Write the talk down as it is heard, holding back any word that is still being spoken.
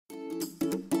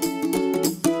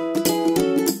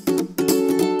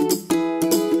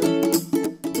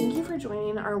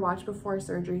Watch Before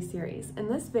Surgery series. In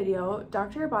this video,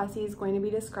 Dr. Abbasi is going to be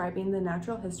describing the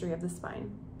natural history of the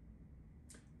spine.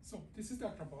 So this is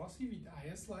Dr. Abbasi with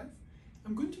IS Life.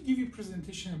 I'm going to give you a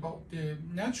presentation about the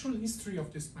natural history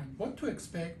of the spine, what to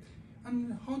expect,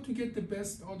 and how to get the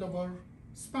best out of our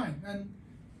spine. And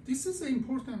this is an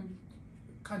important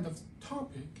kind of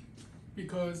topic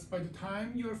because by the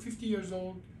time you're 50 years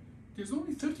old, there's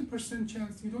only 30%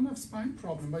 chance you don't have spine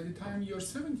problem. By the time you're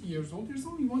 70 years old, there's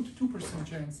only 1 to 2%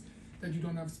 chance that you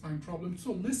don't have spine problem.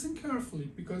 So listen carefully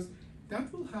because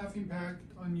that will have impact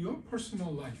on your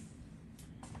personal life.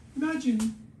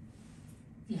 Imagine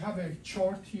we have a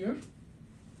chart here,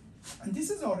 and this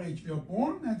is our age. We are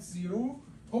born at 0.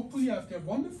 Hopefully after a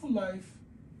wonderful life,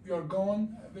 we are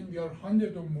gone when we are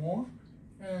 100 or more.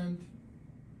 And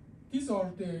these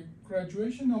are the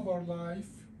graduation of our life,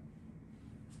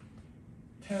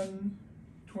 10,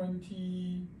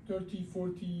 20, 30,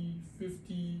 40,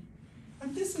 50.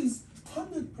 And this is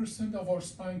 100% of our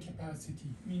spine capacity,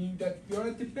 meaning that we are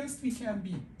at the best we can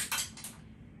be.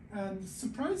 And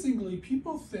surprisingly,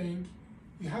 people think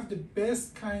you have the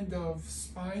best kind of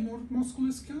spine or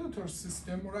musculoskeletal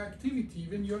system or activity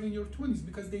when you're in your 20s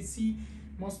because they see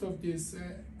most of these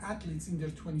athletes in their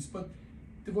 20s. But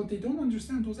what they don't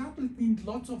understand, those athletes need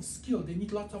lots of skill. They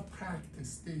need lots of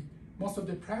practice. Most of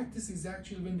the practice is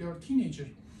actually when they are teenagers.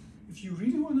 If you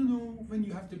really want to know when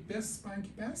you have the best spine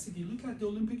capacity, look at the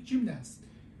Olympic gymnasts.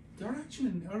 They're actually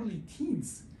in early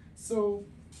teens. So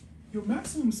your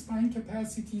maximum spine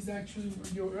capacity is actually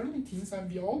your early teens, and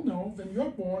we all know when you're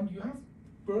born, you have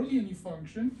barely any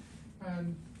function,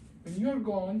 and when you're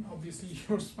gone, obviously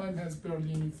your spine has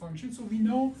barely any function. So we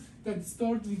know that it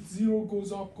starts with 0,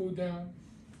 goes up, go down.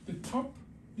 The top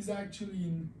is actually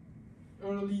in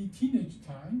early teenage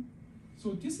time.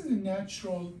 So this is a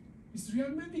natural history,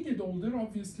 and when we get older,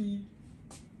 obviously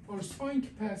our spine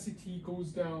capacity goes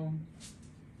down.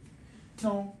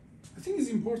 Now, I think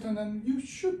it's important, and you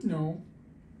should know,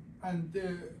 and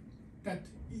that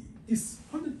this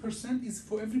 100% is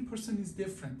for every person is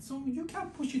different. So you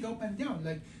can't push it up and down.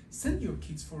 Like send your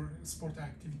kids for sport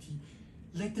activity,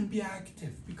 let them be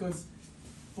active because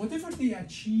whatever they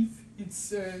achieve, it's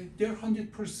their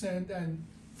 100%, and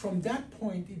from that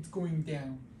point it's going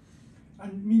down.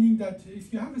 And meaning that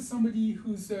if you have somebody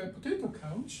who's a potato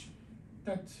couch,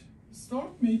 that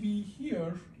start maybe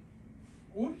here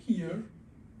or here.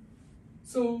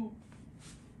 So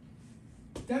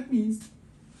that means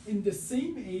in the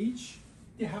same age,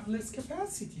 they have less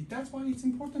capacity. That's why it's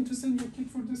important to send your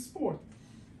kid for the sport.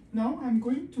 Now I'm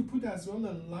going to put as well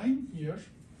a line here.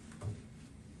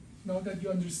 Now that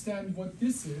you understand what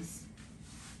this is,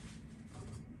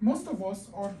 most of us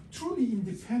are truly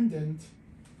independent.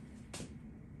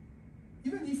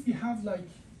 Even if we have like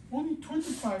only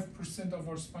 25% of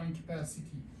our spine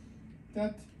capacity,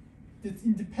 that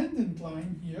independent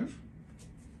line here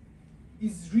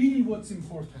is really what's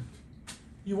important.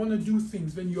 You want to do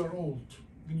things when you are old,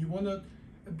 when you want to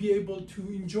be able to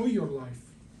enjoy your life.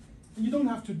 And you don't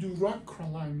have to do rock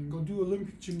climbing or do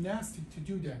Olympic gymnastics to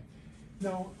do that.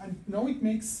 Now it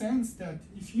makes sense that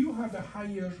if you have a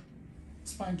higher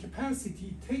spine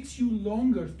capacity, it takes you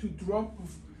longer to drop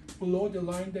below the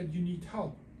line that you need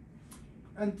help.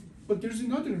 But there's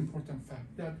another important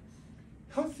fact that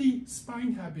healthy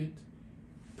spine habit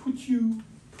push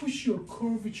your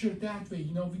curvature that way.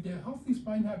 You know, with the healthy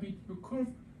spine habit, your curve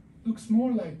looks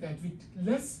more like that. With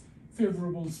less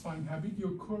favorable spine habit,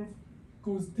 your curve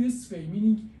goes this way,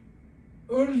 meaning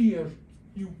earlier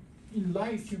in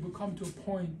life you become to a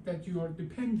point that you are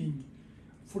depending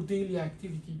for daily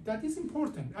activity. That is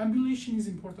important. Ambulation is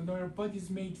important. Our body is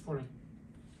made for it.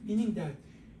 Meaning that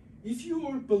if you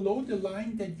are below the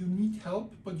line that you need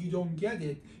help but you don't get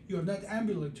it, you're not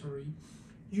ambulatory,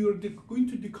 you're going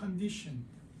to decondition.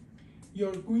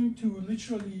 You're going to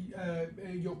literally,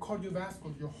 your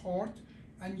cardiovascular, your heart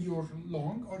and your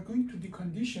lung are going to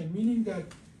decondition, meaning that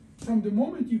from the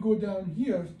moment you go down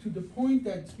here to the point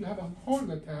that you have a heart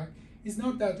attack is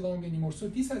not that long anymore. So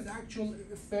this has actual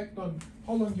effect on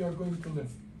how long you are going to live.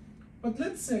 But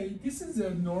let's say this is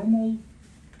a normal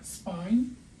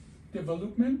spine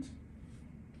development,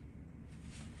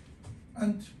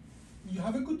 and you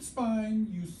have a good spine,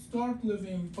 you start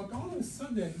living, but all of a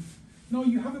sudden, now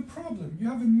you have a problem. You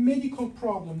have a medical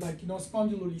problem, like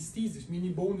spondylolisthesis,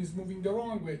 meaning bone is moving the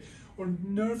wrong way, or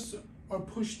nerves are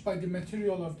pushed by the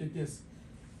material of the disc.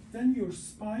 Then your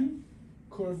spine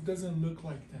curve doesn't look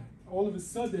like that. All of a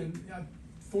sudden, at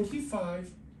 45,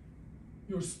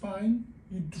 your spine,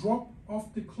 you drop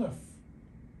off the cliff.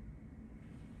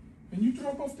 When you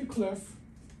drop off the cliff,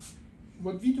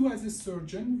 what we do as a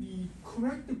surgeon, we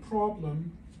correct the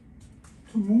problem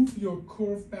to move your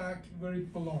curve back where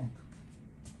it belongs.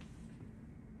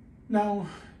 Now,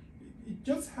 it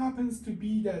just happens to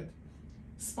be that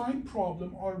spine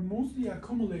problems are mostly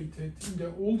accumulated in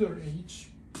the older age,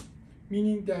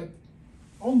 meaning that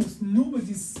almost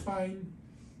nobody's spine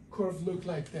curve look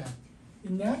like that.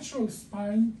 In natural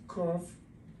spine curve,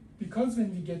 because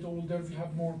when we get older, we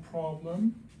have more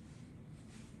problem,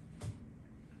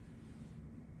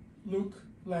 look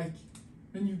like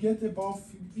when you get above,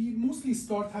 we mostly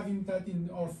start having that in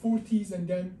our 40s, and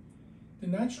then the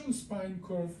natural spine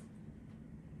curve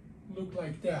look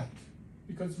like that,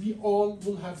 because we all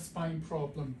will have spine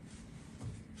problem.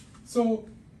 So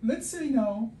let's say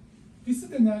now, this is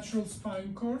the natural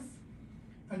spine curve,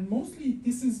 and mostly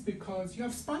this is because you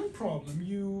have spine problem.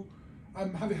 You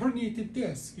have a herniated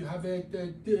disc, you have a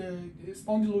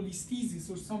spondylolisthesis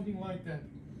or something like that.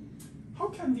 How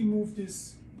can we move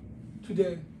this to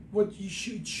the what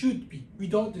it should be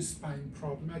without the spine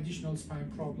problem, additional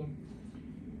spine problem?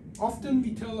 Often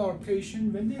we tell our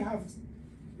patient when they have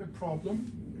a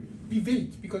problem, we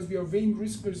wait because we are weighing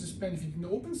risk versus benefit. And the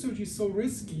open surgery is so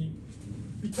risky,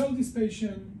 we tell this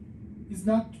patient it's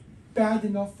not bad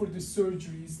enough for the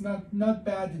surgery, it's not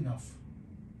bad enough.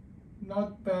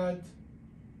 Not bad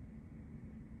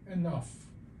enough.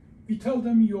 We tell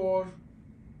them you're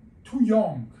too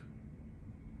young,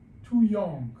 too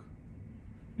young.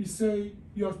 We say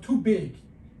you're too big.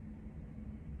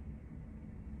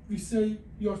 We say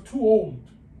you're too old.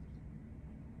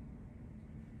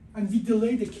 And we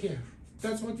delay the care.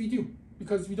 That's what we do,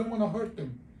 because we don't want to hurt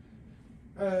them.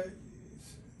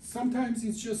 Sometimes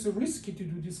it's just risky to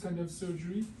do this kind of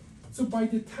surgery. So by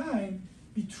the time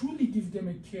we truly give them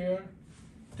a care,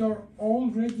 they're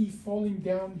already falling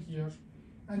down here.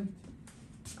 And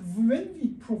when we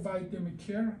provide them a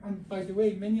care, and by the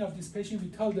way, many of these patients, we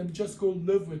tell them just go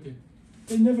live with it.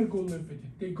 They never go live with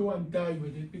it. They go and die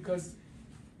with it because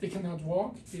they cannot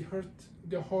walk, they hurt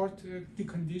their heart, the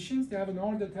conditions, they have an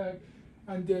heart attack,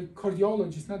 and the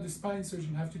cardiologist, not the spine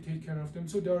surgeon, have to take care of them.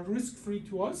 So they are risk-free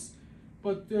to us,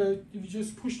 but if you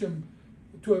just push them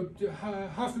to a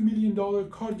 $500,000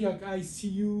 cardiac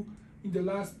ICU in the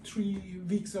last 3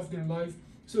 weeks of their life.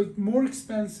 So it's more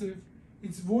expensive,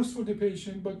 it's worse for the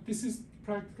patient, but this is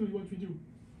practically what we do.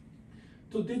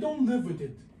 So they don't live with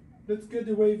it. Let's get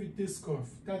away with this curve.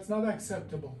 That's not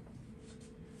acceptable.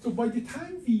 So by the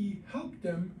time we help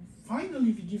them,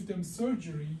 finally we give them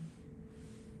surgery,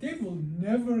 they will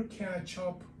never catch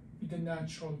up with the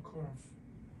natural curve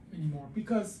anymore,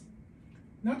 because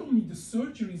not only the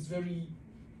surgery is very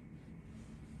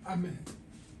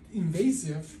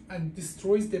invasive and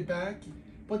destroys the back,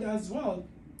 but as well,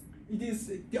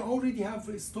 they already have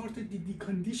started the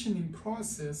deconditioning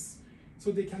process,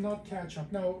 so they cannot catch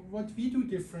up. Now, what we do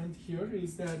different here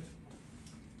is that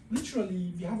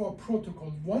literally we have our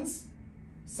protocol. Once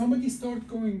somebody starts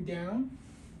going down,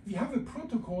 we have a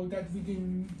protocol that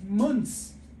within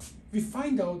months we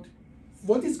find out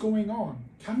what is going on.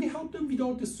 Can we help them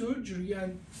without the surgery?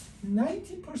 And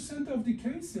 90% of the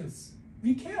cases,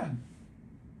 we can.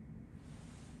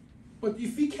 But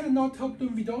if we cannot help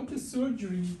them without the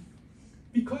surgery,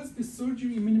 because the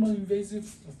surgery, minimal invasive,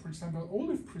 for example,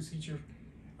 olive procedure,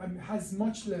 has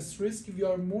much less risk, we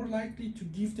are more likely to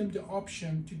give them the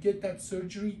option to get that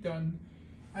surgery done.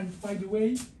 And by the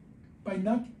way, by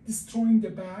not destroying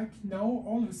the back, now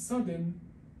all of a sudden,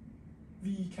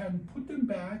 we can put them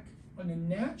back on a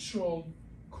natural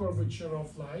curvature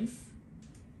of life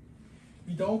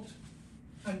without,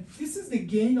 and this is the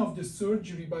gain of the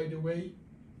surgery, by the way,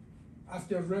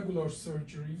 after regular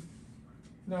surgery.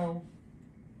 Now,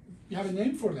 we have a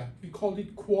name for that. We call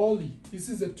it QALY. This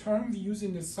is a term we use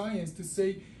in the science to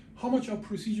say how much our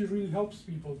procedure really helps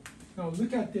people. Now,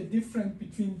 look at the difference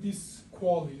between these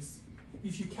QALYs.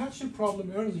 If you catch the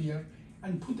problem earlier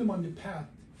and put them on the path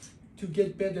to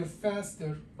get better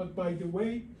faster, but by the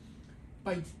way,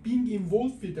 by being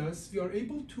involved with us, we are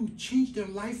able to change their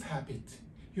life habit.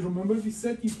 You remember we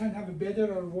said you can have a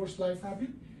better or worse life habit?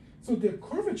 So their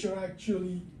curvature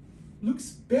actually looks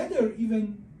better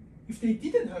even if they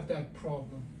didn't have that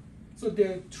problem. So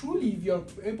truly, we are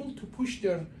able to push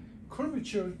their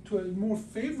curvature to a more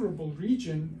favorable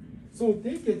region, so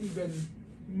they get even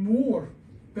more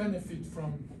benefit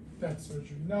from that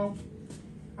surgery. Now,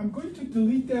 I'm going to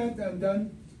delete that and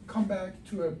then come back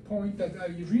to a point that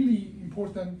is really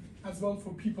important as well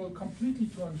for people completely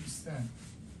to understand.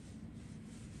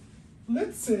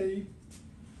 Let's say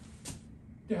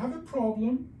they have a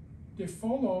problem, they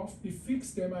fall off, we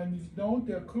fix them, and now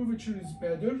their curvature is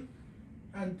better,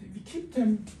 and we keep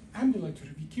them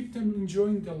ambulatory, we keep them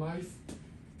enjoying their life,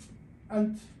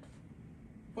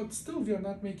 but still we are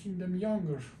not making them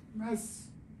younger. as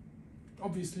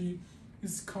obviously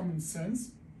is common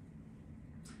sense.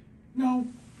 Now,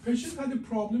 patient had a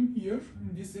problem here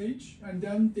in this age, and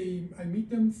then I meet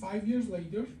them 5 years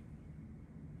later.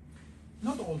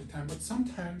 Not all the time, but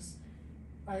sometimes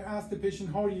I ask the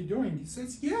patient, how are you doing? He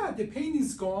says, yeah, the pain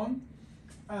is gone,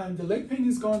 and the leg pain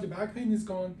is gone, the back pain is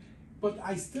gone, but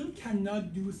I still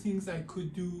cannot do things I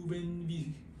could do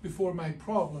before my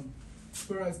problem.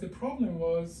 Whereas the problem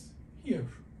was here.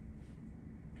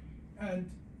 And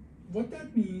what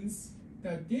that means,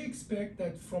 that they expect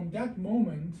that from that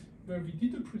moment where we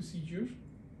did the procedure,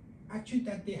 actually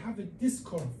that they have a disc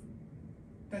curve,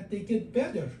 that they get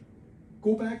better,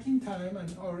 go back in time,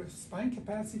 and our spine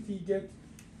capacity get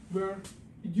where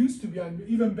it used to be, and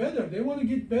even better. They want to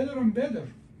get better and better.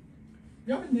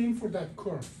 We have a name for that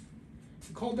curve.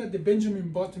 We call that the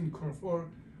Benjamin Button curve, or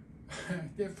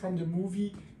from the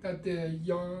movie that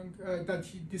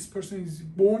this person is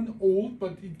born old,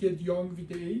 but it gets young with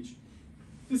the age.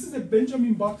 This is a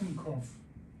Benjamin Button curve.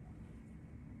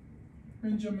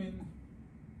 Benjamin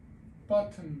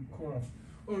Button curve,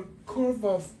 or curve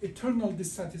of eternal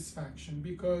dissatisfaction,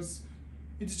 because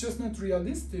it's just not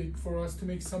realistic for us to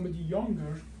make somebody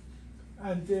younger,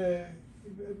 and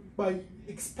by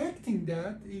expecting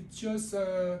that, it's just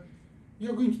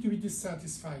you're going to be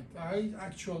dissatisfied.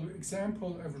 Actual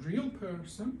example of a real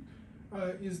person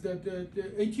is that the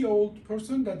 80-year-old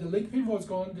person, that the leg pain was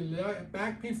gone, the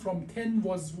back pain from 10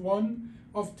 was 1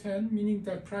 of 10, meaning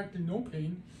that practically no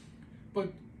pain.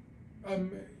 But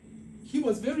he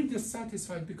was very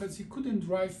dissatisfied because he couldn't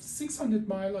drive 600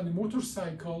 miles on a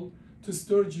motorcycle to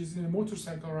Sturgis in a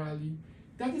motorcycle rally.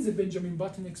 That is a Benjamin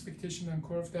Button expectation and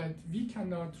curve that we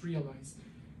cannot realize.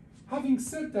 Having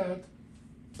said that,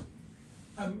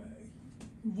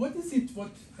 what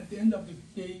at the end of the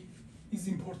day is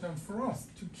important for us?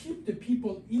 To keep the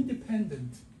people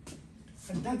independent,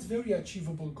 and that's very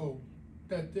achievable goal.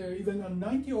 That even a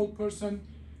 90-year-old person,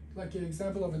 like an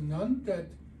example of a nun that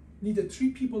needed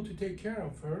 3 people to take care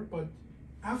of her, but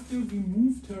after we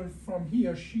moved her from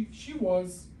here,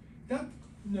 that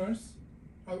nurse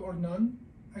or nun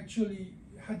actually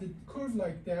had a curve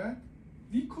like that.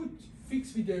 We could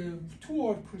fix with a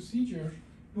 2-hour procedure,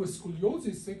 do a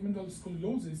scoliosis, segmental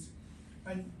scoliosis,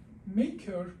 and make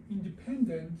her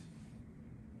independent,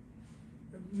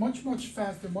 much, much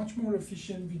faster, much more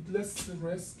efficient, with less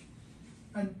risk.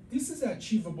 And this is an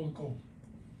achievable goal.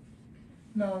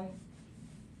 Now,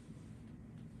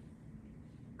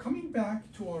 coming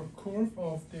back to our curve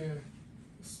of the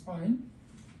spine,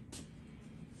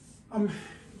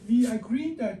 we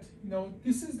agree that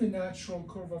this is the natural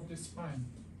curve of the spine.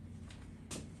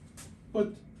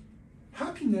 But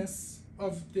happiness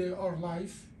of our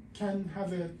life can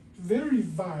have a very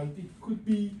wide. It could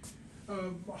be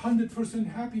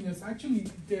 100% happiness. Actually,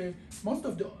 most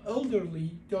of the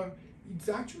elderly, it's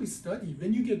actually studied.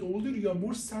 When you get older, you are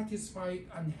more satisfied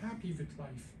and happy with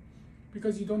life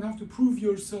because you don't have to prove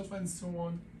yourself and so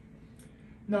on.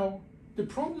 Now, the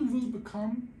problem will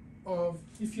become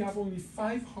if you have only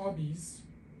 5 hobbies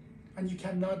and you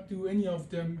cannot do any of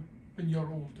them when you're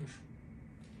older.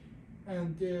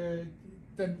 And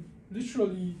then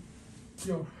literally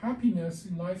your happiness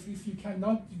in life, if you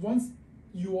cannot, once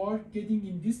you are getting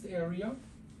in this area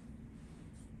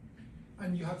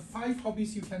and you have 5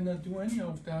 hobbies, you cannot do any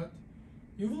of that,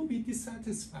 you will be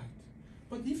dissatisfied.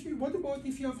 But what about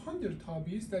if you have 100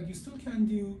 hobbies that you still can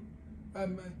do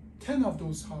 10 of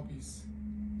those hobbies?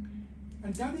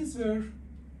 And that is where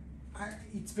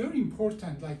it's very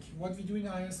important, like what we do in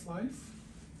IS Life.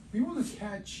 We want to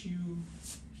catch you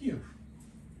here.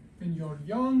 When you're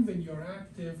young, when you're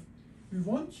active, we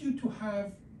want you to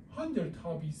have 100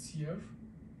 hobbies here.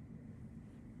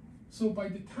 So by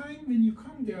the time when you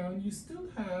come down, you still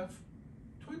have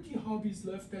 20 hobbies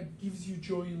left that gives you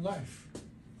joy in life.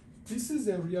 This is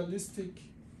a realistic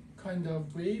kind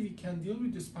of way we can deal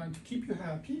with the spine to keep you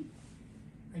happy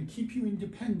and keep you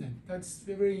independent. That's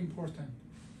very important.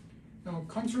 Now,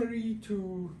 contrary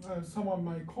to some of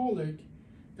my colleagues,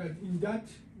 that in that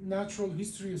natural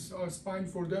history of spine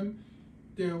for them,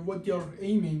 what they are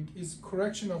aiming is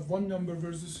correction of one number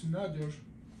versus another.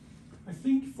 I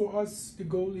think for us, the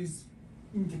goal is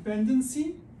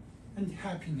independency and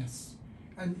happiness.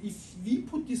 And if we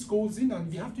put these goals in,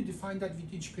 and we have to define that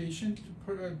with each patient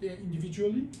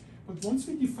individually, but once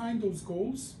we define those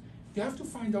goals, we have to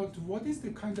find out what is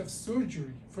the kind of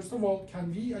surgery. First of all,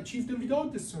 can we achieve them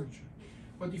without the surgery?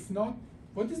 But if not,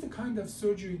 what is the kind of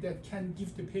surgery that can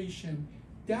give the patient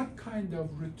that kind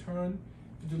of return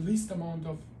with the least amount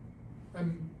of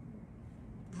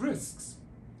risks?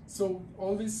 So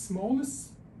always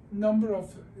smallest number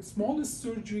of smallest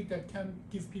surgery that can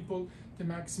give people the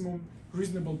maximum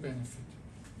reasonable benefit.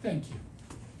 Thank you.